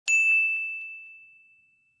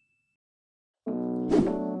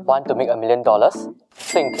Want to make $1 million?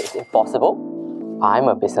 Think it's impossible? I'm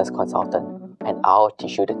a business consultant, and I'll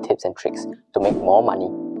teach you the tips and tricks to make more money.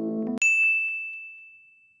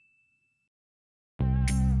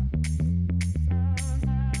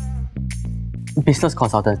 Business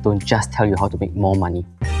consultants don't just tell you how to make more money.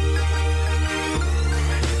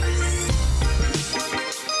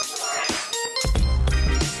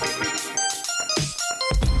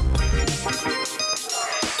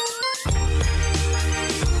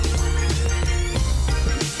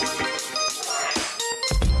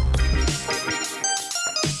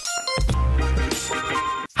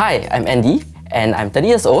 Hi, I'm Andy, and I'm 30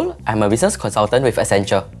 years old. I'm a business consultant with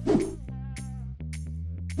Accenture.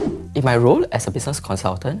 In my role as a business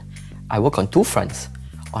consultant, I work on two fronts.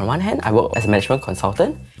 On one hand, I work as a management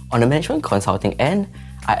consultant. On the management consulting end,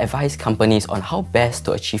 I advise companies on how best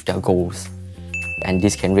to achieve their goals. And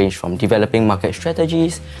this can range from developing market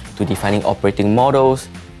strategies, to defining operating models,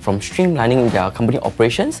 from streamlining their company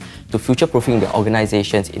operations, to future-proofing their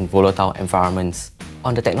organizations in volatile environments.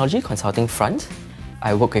 On the technology consulting front,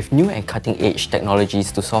 I work with new and cutting-edge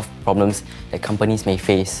technologies to solve problems that companies may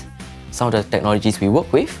face. Some of the technologies we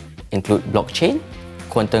work with include blockchain,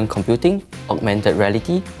 quantum computing, augmented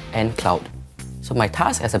reality, and cloud. So my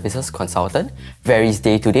task as a business consultant varies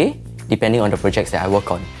day to day, depending on the projects that I work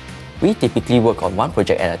on. We typically work on one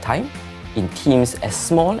project at a time, in teams as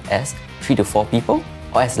small as 3 to 4 people,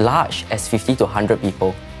 or as large as 50 to 100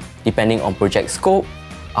 people, depending on project scope,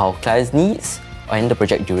 our clients' needs, and the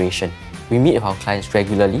project duration. We meet with our clients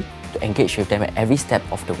regularly to engage with them at every step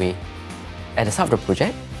of the way. At the start of the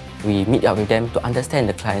project, we meet up with them to understand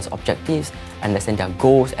the client's objectives, understand their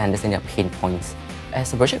goals, and understand their pain points.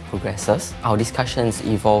 As the project progresses, our discussions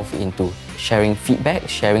evolve into sharing feedback,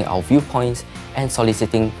 sharing our viewpoints, and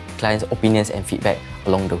soliciting clients' opinions and feedback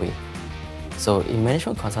along the way. So in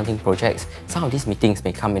management consulting projects, some of these meetings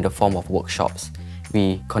may come in the form of workshops.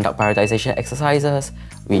 We conduct prioritization exercises,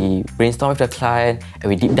 we brainstorm with the client, and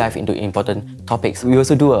we deep dive into important topics. We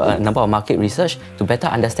also do a number of market research to better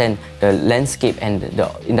understand the landscape and the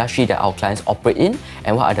industry that our clients operate in,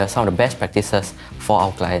 and what are some of the best practices for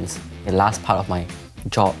our clients. The last part of my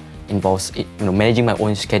job involves managing my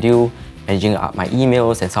own schedule, managing my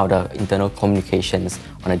emails, and some of the internal communications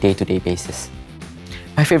on a day-to-day basis.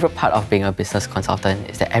 My favorite part of being a business consultant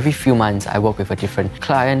is that every few months I work with a different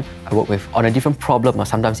client, I work on a different problem, or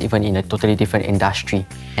sometimes even in a totally different industry.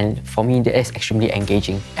 And for me, that is extremely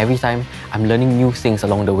engaging. Every time I'm learning new things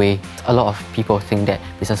along the way. A lot of people think that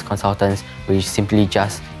business consultants will simply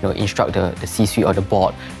just instruct the C-suite or the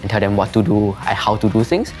board and tell them what to do and how to do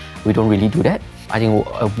things. We don't really do that. I think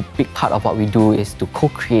a big part of what we do is to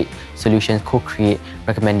co-create solutions, co-create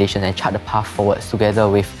recommendations, and chart the path forwards together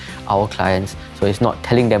with our clients. So it's not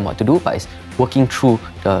telling them what to do, but it's working through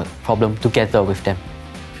the problem together with them.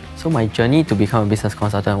 So my journey to become a business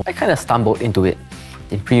consultant, I kind of stumbled into it.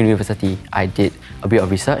 In pre-university, I did a bit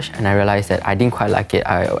of research and I realized that I didn't quite like it.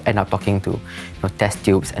 I ended up talking to test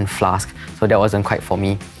tubes and flasks, so that wasn't quite for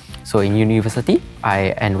me. So in university,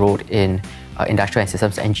 I enrolled in Industrial and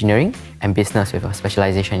Systems Engineering and Business with a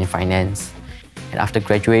specialization in finance. And after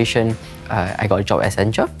graduation, I got a job at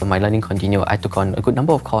Accenture. My learning continued. I took on a good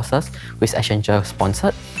number of courses which Accenture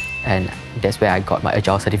sponsored, and that's where I got my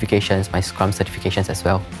Agile certifications, my Scrum certifications as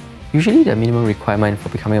well. Usually the minimum requirement for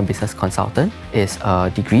becoming a business consultant is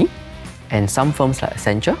a degree, and some firms like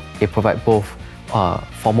Accenture, they provide both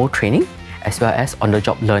formal training as well as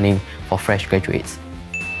on-the-job learning for fresh graduates.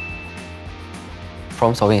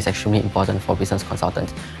 Problem solving is extremely important for business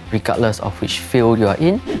consultants, regardless of which field you are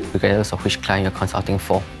in, regardless of which client you're consulting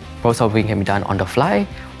for. Problem solving can be done on the fly,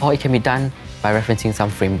 or it can be done by referencing some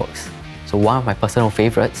frameworks. So one of my personal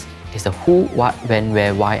favorites is the who, what, when,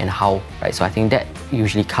 where, why, and how. Right? So I think that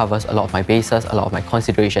usually covers a lot of my bases, a lot of my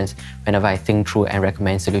considerations whenever I think through and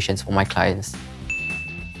recommend solutions for my clients.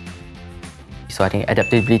 So I think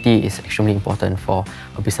adaptability is extremely important for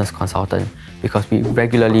a business consultant because we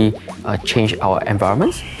regularly change our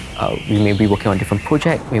environments. We may be working on a different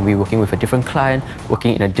project, maybe working with a different client,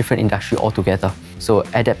 working in a different industry altogether. So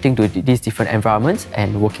adapting to these different environments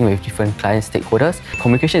and working with different client stakeholders,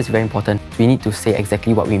 communication is very important. We need to say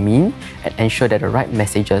exactly what we mean and ensure that the right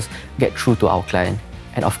messages get through to our client.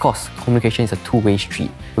 And of course, communication is a two-way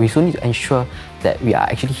street. We also need to ensure that we are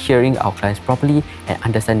actually hearing our clients properly and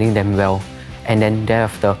understanding them well, and then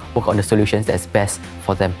thereafter work on the solutions that's best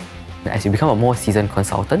for them. As you become a more seasoned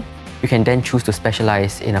consultant, you can then choose to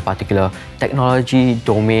specialize in a particular technology,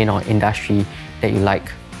 domain, or industry that you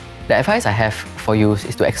like. The advice I have for you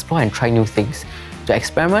is to explore and try new things, to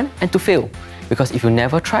experiment and to fail. Because if you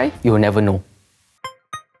never try, you will never know.